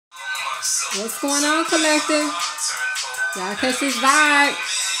What's going on, collective? Y'all catch this vibe?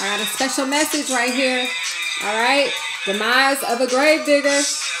 I got a special message right here. All right. Demise of a gravedigger.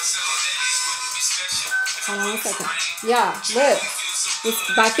 Hold on 1 second. Yeah, look.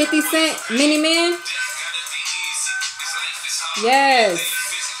 It's by 50 Cent. Mini Man. Yes.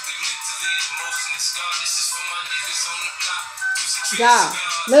 Yeah,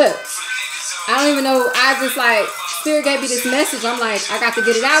 look. I don't even know. I just like, Spirit gave me this message. I'm like, I got to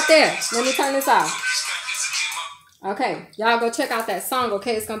get it out there. Let me turn this off. Okay, y'all go check out that song,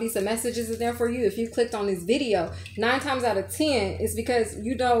 okay? It's going to be some messages in there for you. If you clicked on this video, 9 times out of 10, it's because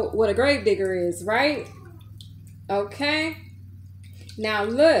you know what a gravedigger is, right? Okay. Now,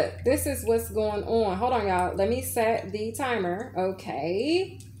 look, this is what's going on. Hold on, y'all. Let me set the timer,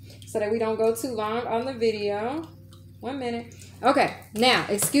 okay? So that we don't go too long on the video. 1 minute. Okay, now,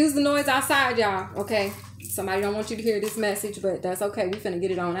 excuse the noise outside, y'all, okay? Somebody don't want you to hear this message, but that's okay. We finna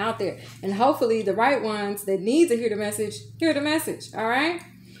get it on out there. And hopefully the right ones that need to hear the message, all right?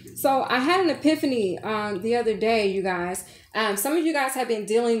 So I had an epiphany the other day, you guys. Some of you guys have been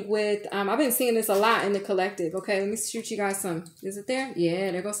dealing with, I've been seeing this a lot in the collective, okay? Let me shoot you guys some. Is it there? Yeah,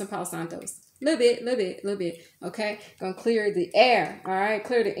 there goes some Palo Santos. Little bit, okay? Gonna clear the air, all right?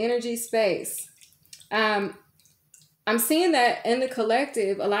 Clear the energy space. I'm seeing that in the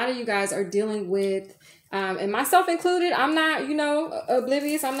collective, a lot of you guys are dealing with, and myself included, I'm not, you know,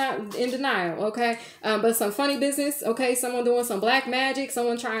 oblivious. I'm not in denial, okay? But some funny business, okay? Someone doing some black magic,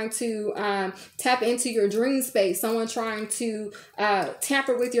 someone trying to tap into your dream space, someone trying to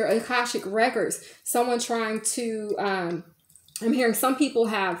tamper with your Akashic records, someone trying to, I'm hearing some people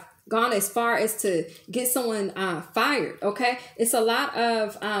have gone as far as to get someone fired, okay? It's a lot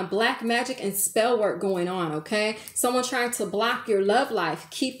of black magic and spell work going on, okay? Someone trying to block your love life,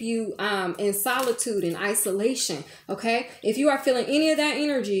 keep you in solitude and isolation, okay? If you are feeling any of that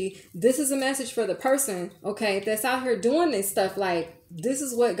energy, this is a message for the person, okay, that's out here doing this stuff. Like, this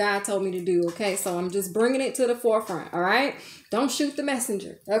is what God told me to do, okay? So I'm just bringing it to the forefront, all right? Don't shoot the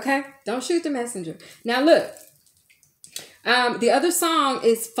messenger, okay? Don't shoot the messenger. Now, look. The other song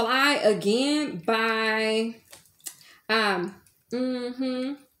is Fly Again by, why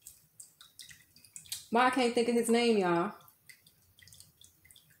I can't think of his name, y'all.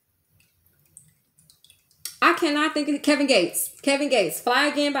 I cannot think of Kevin Gates. Kevin Gates. Fly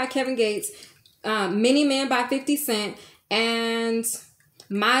Again by Kevin Gates. Mini Man by 50 Cent. And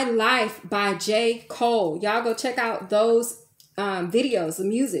My Life by J. Cole. Y'all go check out those videos, the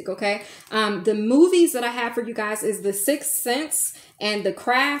music, okay? The movies that I have for you guys is The Sixth Sense and The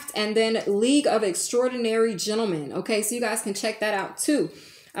Craft, and then League of Extraordinary Gentlemen, okay? So you guys can check that out too,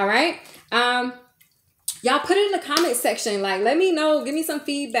 all right? Y'all put it in the comment section, like, let me know, give me some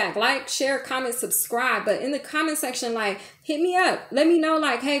feedback, like, share, comment, subscribe, but in the comment section, like, hit me up, let me know,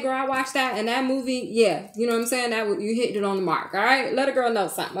 like, hey girl, I watched that, and that movie, yeah, you know what I'm saying, that you hit it on the mark, all right? Let a girl know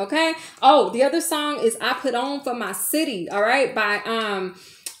something, okay? Oh, the other song is I Put On For My City, all right, by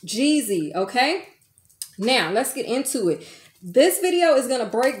Jeezy, okay? Now, let's get into it. This video is going to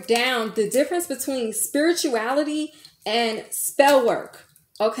break down the difference between spirituality and spell work,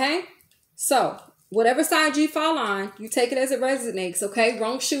 okay? So, whatever side you fall on, you take it as it resonates, okay?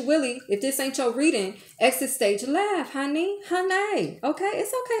 Wrong shoe Willie. If this ain't your reading, exit stage left, honey. Okay?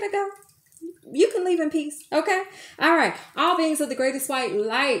 It's okay to go. You can leave in peace, okay? All right. All beings of the greatest white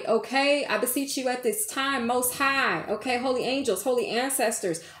light, okay? I beseech you at this time, most high, okay? Holy angels, holy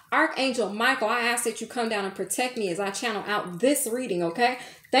ancestors, Archangel Michael, I ask that you come down and protect me as I channel out this reading, okay?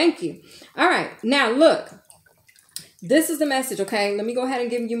 Thank you. All right. Now, look. This is the message, okay? Let me go ahead and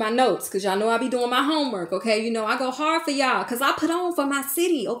give you my notes because y'all know I be doing my homework, okay? You know I go hard for y'all because I put on for my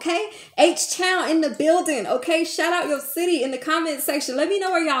city, okay? H-Town in the building, okay? Shout out your city in the comment section. Let me know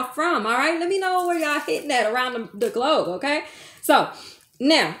where y'all from, all right? Let me know where y'all hitting at around the globe, okay? So,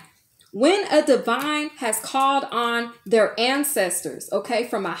 now, when a divine has called on their ancestors, okay,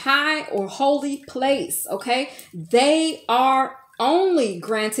 from a high or holy place, okay, they are only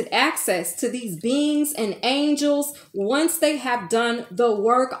granted access to these beings and angels once they have done the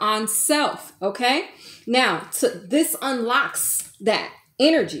work on self, okay? Now, this unlocks that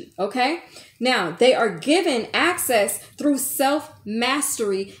energy, okay? Now, they are given access through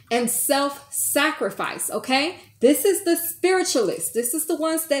self-mastery and self-sacrifice, okay? This is the spiritualists. This is the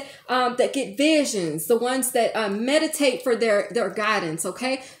ones that that get visions, the ones that meditate for their guidance,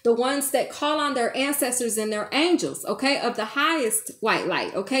 okay? The ones that call on their ancestors and their angels, okay, of the highest white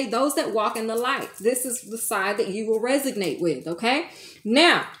light, okay? Those that walk in the light. This is the side that you will resonate with, okay?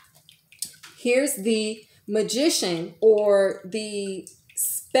 Now, here's the magician or the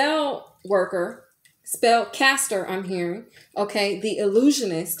spell worker, spellcaster, I'm hearing, okay, the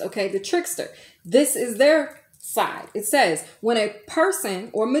illusionist, okay, the trickster. This is their side. It says, when a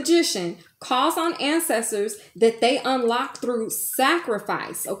person or magician calls on ancestors that they unlock through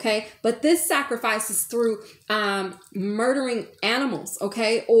sacrifice, okay, but this sacrifice is through murdering animals,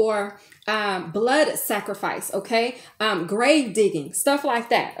 okay, or blood sacrifice, okay, grave digging, stuff like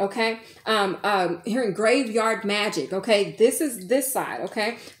that, okay, hearing graveyard magic, okay, this is this side,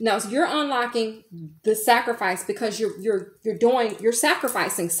 okay. Now so you're unlocking the sacrifice because you're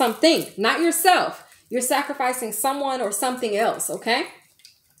sacrificing something, not yourself. You're sacrificing someone or something else, okay,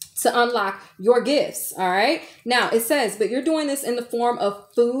 to unlock your gifts, all right? Now, it says, but you're doing this in the form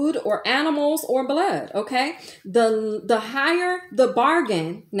of food or animals or blood, okay? The higher the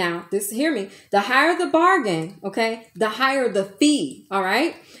bargain, now, hear me, the higher the bargain, okay, the higher the fee, all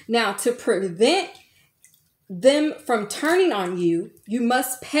right? Now, to prevent them from turning on you, you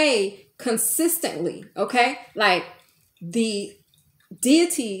must pay consistently, okay? Like the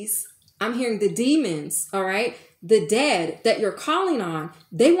deities, I'm hearing the demons, all right? The dead that you're calling on,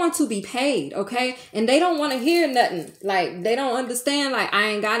 they want to be paid, okay? And they don't want to hear nothing. Like, they don't understand, like, I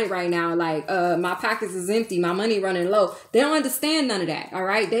ain't got it right now. Like, my pockets is empty, my money running low. They don't understand none of that, all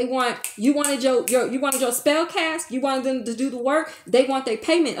right? They want, you wanted your spell cast, you wanted them to do the work, they want their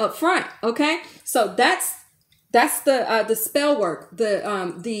payment up front, okay? So that's the spell work,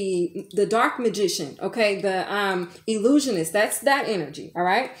 the dark magician, okay? The illusionist, that's that energy, all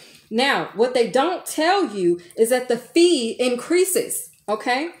right? Now, what they don't tell you is that the fee increases,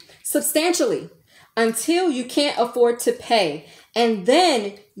 okay, substantially until you can't afford to pay. And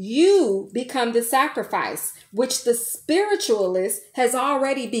then you become the sacrifice, which the spiritualist has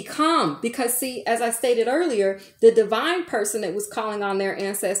already become. Because, see, as I stated earlier, the divine person that was calling on their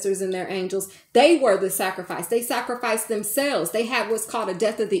ancestors and their angels, they were the sacrifice. They sacrificed themselves. They had what's called a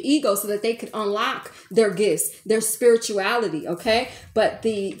death of the ego so that they could unlock their gifts, their spirituality, okay? But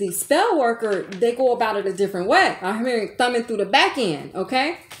the spell worker, they go about it a different way. I'm hearing thumbing through the back end,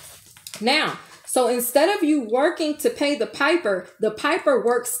 okay? Now, so instead of you working to pay the piper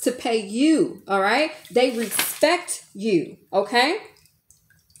works to pay you, all right? They respect you, okay?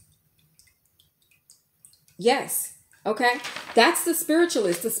 Yes, okay? That's the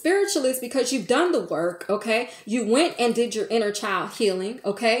spiritualist. The spiritualist, because you've done the work, okay? You went and did your inner child healing,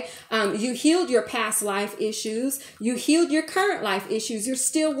 okay? You healed your past life issues. You healed your current life issues. You're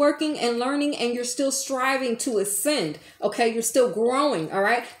still working and learning, and you're still striving to ascend, okay? You're still growing, all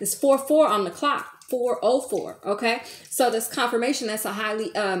right? There's 4-4 on the clock. 404, okay? So this confirmation, that's a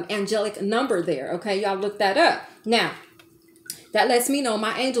highly angelic number there, okay? Y'all look that up. Now, that lets me know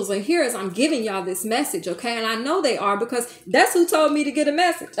my angels are here as I'm giving y'all this message, okay? And I know they are because that's who told me to get a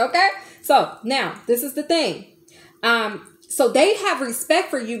message, okay? So now, this is the thing. So they have respect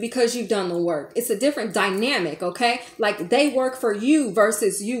for you because you've done the work. It's a different dynamic, okay? Like they work for you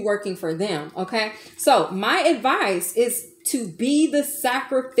versus you working for them, okay? So my advice is to be the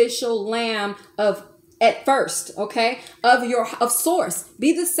sacrificial lamb at first, okay, of source.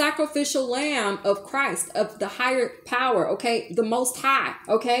 Be the sacrificial lamb of Christ, of the higher power, okay, the most high,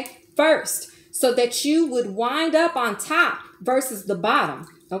 okay, first, so that you would wind up on top versus the bottom,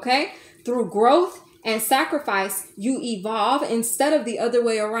 okay? Through growth and sacrifice, you evolve instead of the other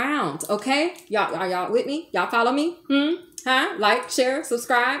way around, okay? Y'all, are y'all with me? Y'all follow me? Huh? Like, share,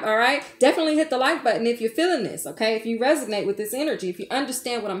 subscribe, all right? Definitely hit the like button if you're feeling this, okay? If you resonate with this energy, if you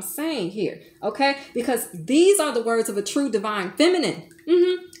understand what I'm saying here, okay? Because these are the words of a true divine feminine.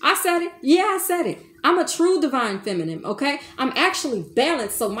 I said it. Yeah, I said it. I'm a true divine feminine, okay? I'm actually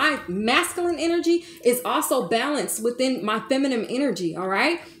balanced. So my masculine energy is also balanced within my feminine energy, all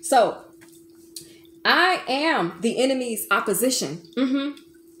right? So I am the enemy's opposition.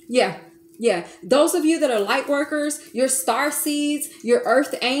 Yeah. Those of you that are light workers, your star seeds, your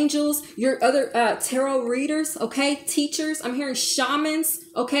earth angels, your other tarot readers, okay, teachers, I'm hearing shamans,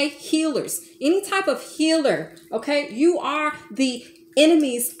 okay, healers, any type of healer, okay, you are the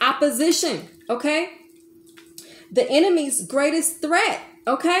enemy's opposition, okay, the enemy's greatest threat,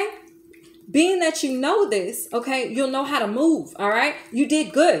 okay. Being that you know this, okay, you'll know how to move, all right, you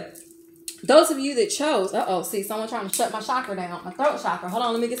did good. Those of you that chose, see, someone trying to shut my chakra down, my throat chakra. Hold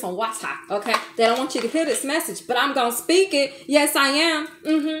on, let me get some water, okay? They don't want you to hear this message, but I'm going to speak it. Yes, I am.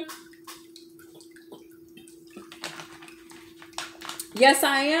 Yes,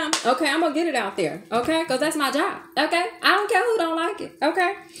 I am. Okay, I'm going to get it out there, okay? Because that's my job, okay? I don't care who don't like it,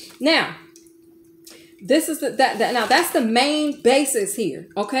 okay? Now, this is now that's the main basis here,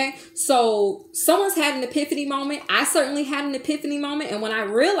 okay? So someone's had an epiphany moment. I certainly had an epiphany moment, and when I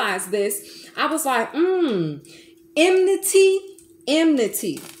realized this, I was like, enmity.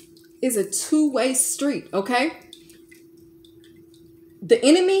 is a two-way street, okay? The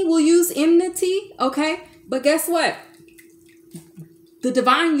enemy will use enmity, okay? But guess what? The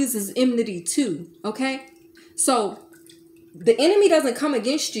divine uses enmity too, okay? So the enemy doesn't come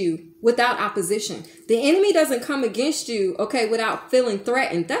against you without opposition. The enemy doesn't come against you, okay, without feeling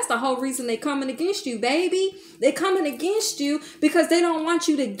threatened. That's the whole reason they coming against you, baby. They coming against you because they don't want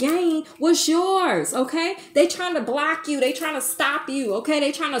you to gain what's yours, okay? They trying to block you. They trying to stop you, okay?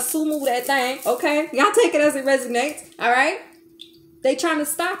 They trying to sumo that thing, okay? Y'all take it as it resonates, all right? They trying to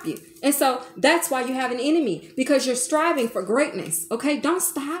stop you. And so that's why you have an enemy, because you're striving for greatness, okay? Don't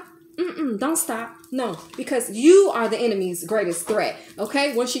stop. Don't stop. No, because you are the enemy's greatest threat.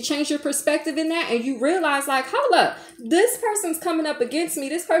 Okay. Once you change your perspective in that and you realize, like, hold up, this person's coming up against me.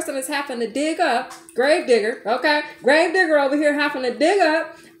 This person is having to dig up, gravedigger. Okay. Gravedigger over here having to dig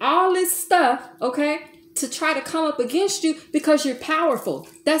up all this stuff. Okay. To try to come up against you because you're powerful.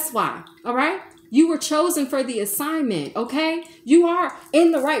 That's why. All right. You were chosen for the assignment. Okay. You are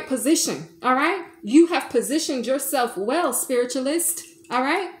in the right position. All right. You have positioned yourself well, spiritualist. All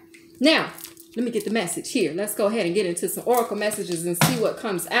right. Now, let me get the message here. Let's go ahead and get into some oracle messages and see what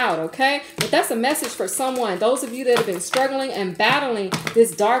comes out, okay? But that's a message for someone. Those of you that have been struggling and battling this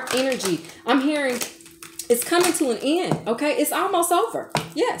dark energy, I'm hearing it's coming to an end, okay? It's almost over.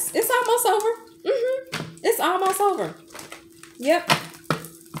 Yes, it's almost over. It's almost over. Yep.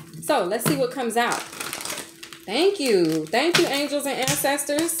 So let's see what comes out. Thank you. Thank you, angels and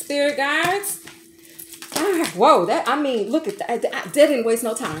ancestors, spirit guides. Whoa, look at that. That didn't waste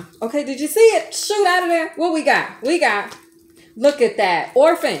no time. Okay, did you see it? Shoot out of there. What we got? Look at that.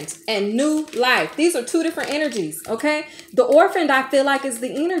 Orphaned and new life. These are two different energies, okay? The orphaned, I feel like, is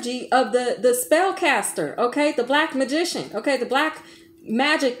the energy of the spellcaster, okay? The black magician, okay? The black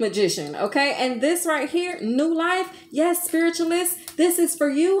magic magician, okay? And this right here, new life. Yes, spiritualist, this is for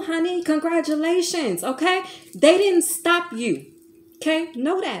you, honey. Congratulations, okay? They didn't stop you. Okay,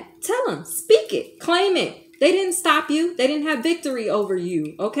 know that. Tell them, speak it, claim it. They didn't stop you. They didn't have victory over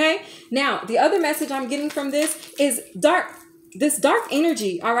you. Okay. Now, the other message I'm getting from this is this dark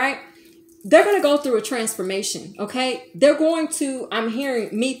energy. All right. They're going to go through a transformation. Okay. They're going to, I'm hearing,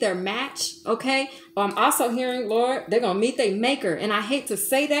 meet their match. Okay. I'm also hearing, Lord, they're going to meet their maker. And I hate to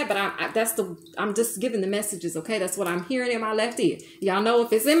say that, but I'm just giving the messages. Okay. That's what I'm hearing in my left ear. Y'all know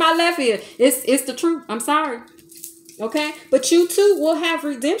if it's in my left ear, it's the truth. I'm sorry. Okay, but you too will have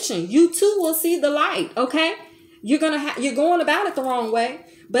redemption. You too will see the light. Okay, you're going about it the wrong way,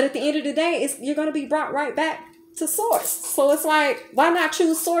 but at the end of the day, you're gonna be brought right back to source. So it's like, why not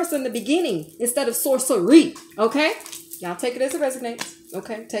choose source in the beginning instead of sorcery? Okay, y'all take it as it resonates.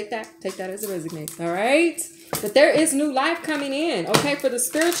 Okay, take that as it resonates. All right, but there is new life coming in. Okay, for the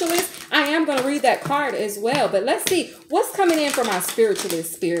spiritualist, I am gonna read that card as well. But let's see what's coming in for my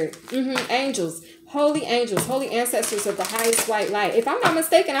spiritualist spirit. Angels. Holy angels, holy ancestors of the highest white light. If I'm not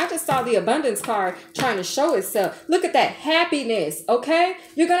mistaken, I just saw the abundance card trying to show itself. Look at that happiness, okay?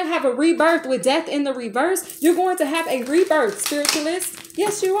 You're going to have a rebirth with death in the reverse. You're going to have a rebirth, spiritualist.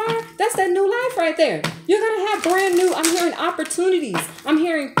 Yes, you are. That's that new life right there. You're going to have brand new, I'm hearing opportunities. I'm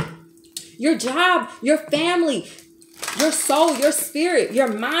hearing your job, your family, your soul, your spirit, your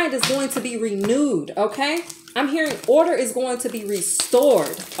mind is going to be renewed, okay? I'm hearing order is going to be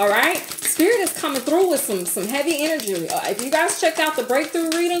restored. All right. Spirit is coming through with some heavy energy. If you guys checked out the breakthrough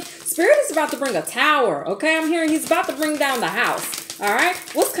reading, Spirit is about to bring a tower. Okay. I'm hearing he's about to bring down the house. All right.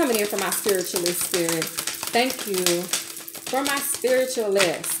 What's coming in for my spiritualist spirit? Thank you for my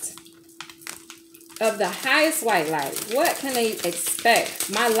spiritualist of the highest white light. What can they expect?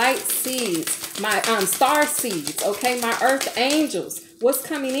 My light seeds, my star seeds. Okay. My earth angels. What's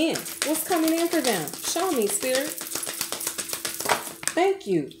coming in? What's coming in for them? Show me, Spirit. Thank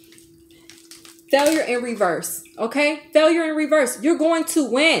you. Failure in reverse. Okay? Failure in reverse. You're going to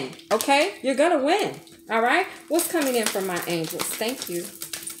win. Okay? You're going to win. All right? What's coming in for my angels? Thank you.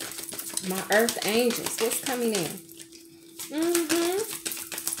 My earth angels. What's coming in?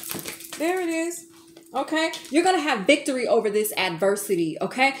 There it is. Okay, you're going to have victory over this adversity.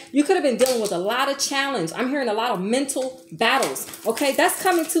 Okay, you could have been dealing with a lot of challenge. I'm hearing a lot of mental battles. Okay, that's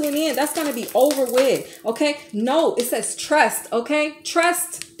coming to an end. That's going to be over with. Okay, no, it says trust. Okay,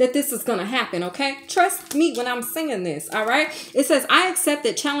 trust that this is going to happen. Okay, trust me when I'm singing this. All right, it says, I accept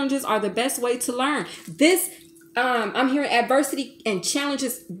that challenges are the best way to learn. This I'm hearing adversity and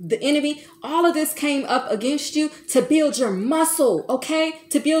challenges, the enemy, all of this came up against you to build your muscle, okay?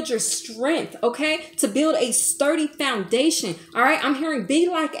 To build your strength, okay? To build a sturdy foundation, all right? I'm hearing be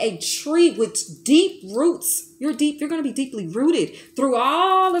like a tree with deep roots. You're going to be deeply rooted through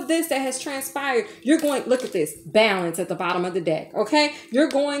all of this that has transpired. You're going, look at this, balance at the bottom of the deck, okay?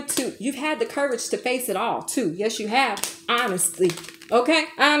 You've had the courage to face it all too. Yes, you have. Honesty. Okay,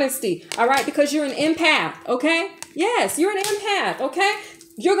 honesty. All right, because you're an empath. Okay, yes, you're an empath. Okay,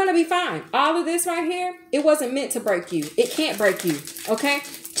 you're gonna be fine. All of this right here, it wasn't meant to break you. It can't break you. Okay,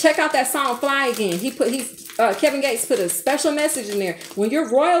 check out that song "Fly Again." Kevin Gates put a special message in there. When you're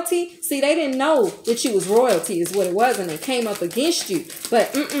royalty, see, they didn't know that you was royalty is what it was, and they came up against you.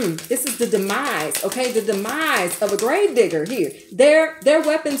 But this is the demise, okay? The demise of a gravedigger here. Their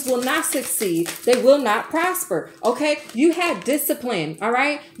weapons will not succeed. They will not prosper, okay? You had discipline, all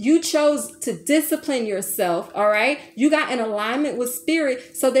right? You chose to discipline yourself, all right? You got in alignment with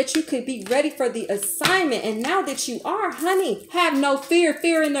spirit so that you could be ready for the assignment. And now that you are, honey, have no fear.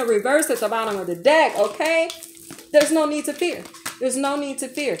 Fear in the reverse at the bottom of the deck, okay? There's no need to fear. There's no need to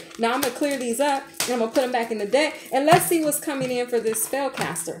fear. Now I'm going to clear these up and I'm going to put them back in the deck. And let's see what's coming in for this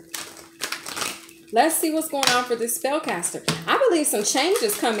spellcaster. Let's see what's going on for this spellcaster. I believe some change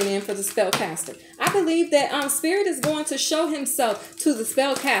is coming in for the spellcaster. I believe that Spirit is going to show himself to the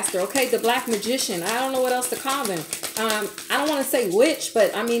spellcaster, okay? The black magician. I don't know what else to call them. I don't want to say witch,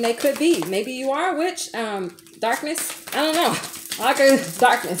 but I mean, they could be. Maybe you are a witch. Darkness. I don't know. I like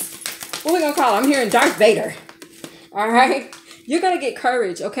darkness. What are we going to call it? I'm hearing Darth Vader. All right. You're going to get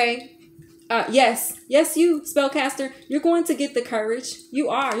courage, okay? Yes, you, spellcaster, you're going to get the courage. You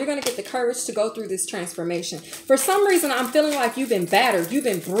are. You're going to get the courage to go through this transformation. For some reason, I'm feeling like you've been battered. You've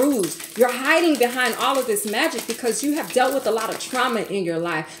been bruised. You're hiding behind all of this magic because you have dealt with a lot of trauma in your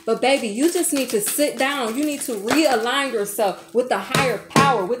life. But baby, you just need to sit down. You need to realign yourself with the higher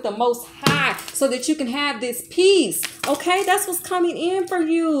power, with the Most High, so that you can have this peace. Okay, that's what's coming in for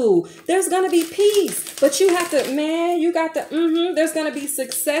you. There's going to be peace, but you have to, man, you got to, there's going to be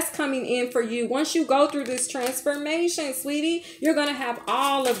success coming in for you. Once you go through this transformation, sweetie, you're going to have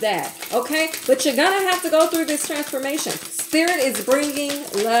all of that. Okay, but you're going to have to go through this transformation. Spirit is bringing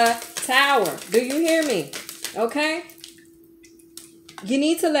the tower. Do you hear me? Okay. You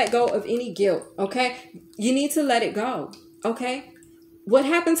need to let go of any guilt. Okay. You need to let it go. Okay. What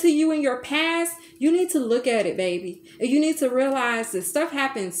happened to you in your past, you need to look at it, baby. And you need to realize that stuff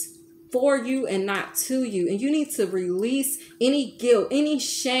happens for you and not to you. And you need to release any guilt, any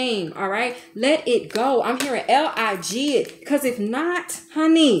shame, all right? Let it go. I'm hearing L-I-G it. Because if not,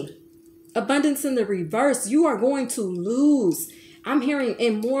 honey, abundance in the reverse, you are going to lose. I'm hearing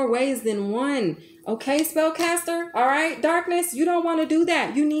in more ways than one. Okay, spellcaster? All right, darkness, you don't want to do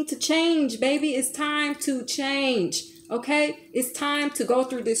that. You need to change, baby. It's time to change. Okay, it's time to go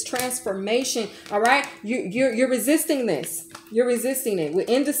through this transformation. All right, you're resisting this. You're resisting it with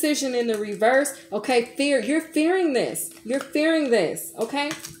indecision in the reverse. Okay, fear. You're fearing this. You're fearing this.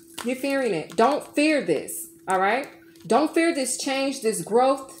 Okay, you're fearing it. Don't fear this. All right, don't fear this change, this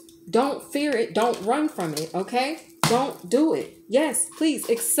growth. Don't fear it. Don't run from it. Okay, don't do it. Yes, please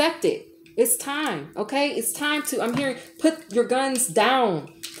accept it. It's time. Okay, it's time to. I'm hearing put your guns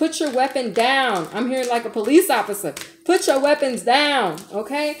down. Put your weapon down. I'm hearing like a police officer. Put your weapons down,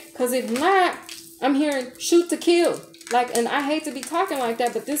 okay? Because if not, I'm hearing shoot to kill. Like, and I hate to be talking like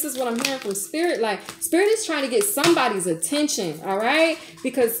that, but this is what I'm hearing from Spirit. Like, Spirit is trying to get somebody's attention, all right?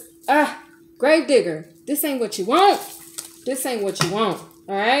 Because, Gravedigger, this ain't what you want. This ain't what you want.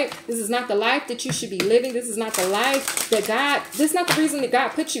 All right. This is not the life that you should be living. This is not the life that this is not the reason that God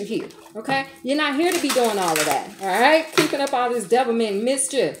put you here. Okay. You're not here to be doing all of that. All right. Keeping up all this devilment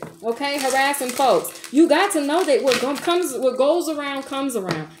mischief. Okay. Harassing folks. You got to know that what goes around comes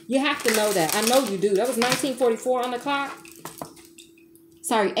around. You have to know that. I know you do. That was 1944 on the clock.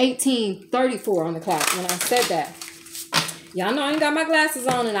 Sorry, 1834 on the clock when I said that. Y'all know I ain't got my glasses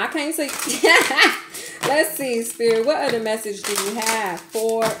on and I can't see. Let's see, Spirit. What other message do you have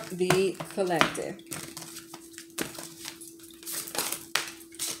for the collective?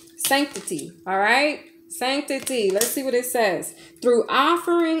 Sanctity. All right. Sanctity. Let's see what it says. Through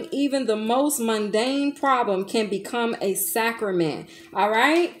offering, even the most mundane problem can become a sacrament. All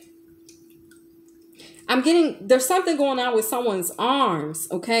right. There's something going on with someone's arms.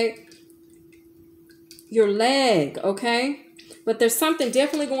 Okay. Your leg. Okay. But there's something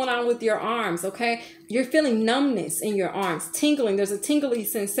definitely going on with your arms, okay? You're feeling numbness in your arms, tingling. There's a tingly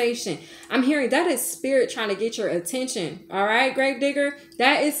sensation. I'm hearing that is Spirit trying to get your attention, all right, Gravedigger?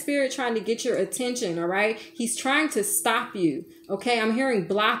 That is Spirit trying to get your attention, all right? He's trying to stop you, okay? I'm hearing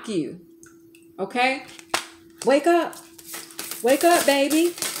block you, okay? Wake up. Wake up,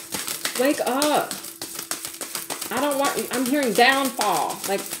 baby. Wake up. I'm hearing downfall.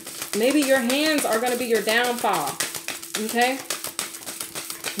 Like maybe your hands are going to be your downfall. Okay.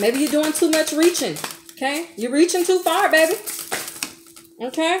 Maybe you're doing too much reaching. Okay. You're reaching too far, baby.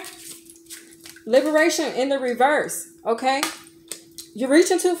 Okay. Liberation in the reverse. Okay. You're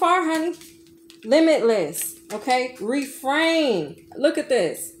reaching too far, honey. Limitless. Okay. Refrain. Look at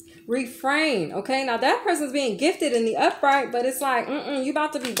this. Refrain. Okay. Now that person's being gifted in the upright, but it's like, you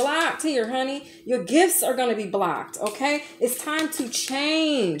about to be blocked here, honey. Your gifts are going to be blocked. Okay. It's time to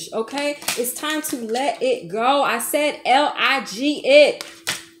change. Okay. It's time to let it go. I said L-I-G it.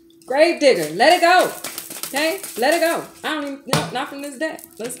 Gravedigger. Let it go. Okay. Let it go. I don't even, no, not from this deck.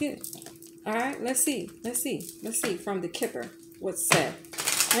 Let's get it. All right. Let's see. Let's see. Let's see from the Kipper what's said.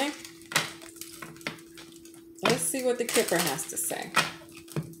 Okay. Let's see what the Kipper has to say.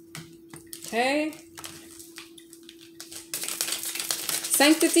 Okay.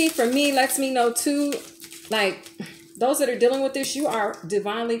 Sanctity for me lets me know too, like those that are dealing with this, you are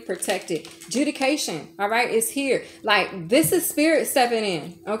divinely protected. Judication, all right, is here. Like this is spirit stepping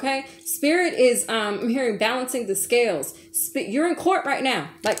in. Okay. Spirit is, I'm hearing balancing the scales. You're in court right now.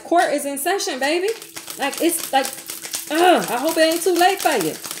 Like court is in session, baby. Like it's like, I hope it ain't too late for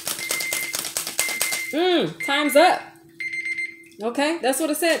you. Time's up. Okay, that's what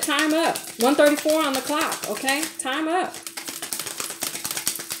it said. Time up. 1:34 on the clock. Okay, time up.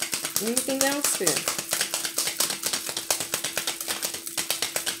 Anything else, Spirit?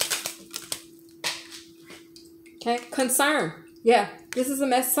 Okay, concern. Yeah, this is a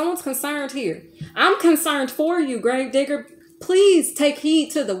mess. Someone's concerned here. I'm concerned for you, Gravedigger. Please take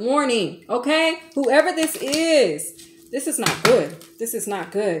heed to the warning. Okay, whoever this is not good. This is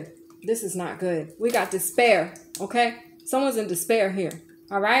not good. This is not good. We got despair. Okay. Someone's in despair here.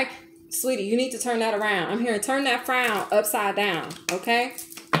 All right. Sweetie, you need to turn that around. I'm hearing turn that frown upside down. Okay.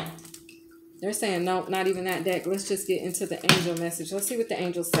 They're saying, no, not even that deck. Let's just get into the angel message. Let's see what the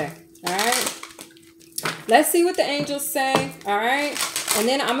angels say. All right. Let's see what the angels say. All right. And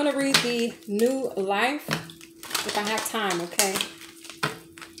then I'm going to read the new life if I have time. Okay.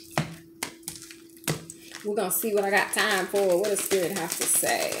 We're going to see what I got time for. What does Spirit have to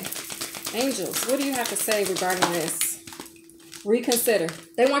say? Angels, what do you have to say regarding this? Reconsider.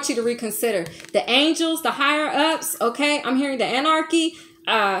 They want you to reconsider. The angels, the higher ups, okay? I'm hearing the anarchy.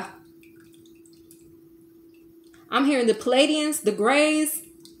 I'm hearing the Palladians, the Greys.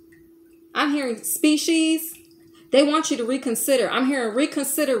 I'm hearing species. They want you to reconsider. I'm hearing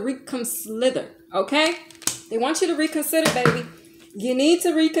reconsider, reconsider, okay? They want you to reconsider, baby. You need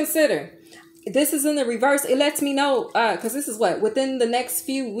to reconsider. This is in the reverse. It lets me know, because this is what? Within the next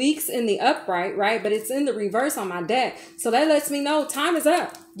few weeks in the upright, right? But it's in the reverse on my deck. So that lets me know time is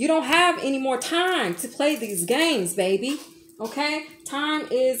up. You don't have any more time to play these games, baby. Okay? Time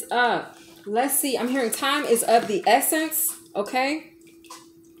is up. Let's see. I'm hearing time is of the essence. Okay?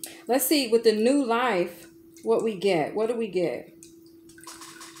 Let's see with the new life what we get. What do we get?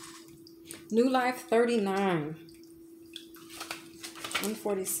 New life 39.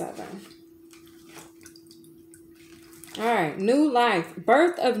 147. All right, new life,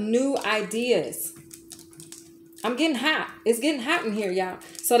 birth of new ideas. I'm getting hot. It's getting hot in here, y'all.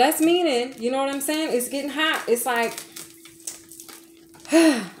 So that's meaning, you know what I'm saying? It's getting hot. It's like,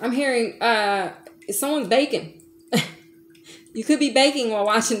 I'm hearing someone's baking. You could be baking while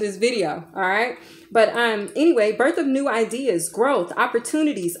watching this video, all right? But anyway, birth of new ideas, growth,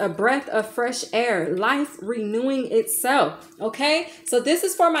 opportunities, a breath of fresh air, life renewing itself, okay? So this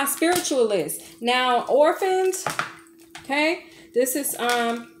is for my spiritualists. Now, orphans... Okay, this is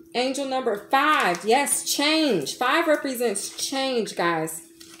angel number 5. Yes, change. 5 represents change, guys.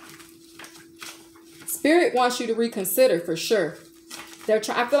 Spirit wants you to reconsider for sure. I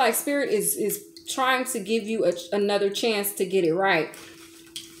feel like Spirit is trying to give you another chance to get it right.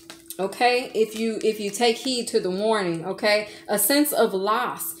 Okay, if you take heed to the warning, okay, a sense of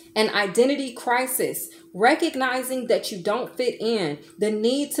loss, an identity crisis, recognizing that you don't fit in, the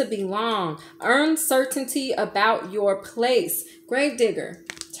need to belong, uncertainty about your place. Gravedigger,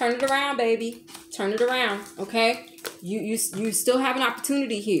 turn it around, baby. Turn it around, okay? You still have an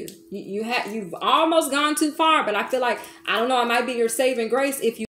opportunity here. You've almost gone too far, but I feel like, I don't know, it might be your saving grace if you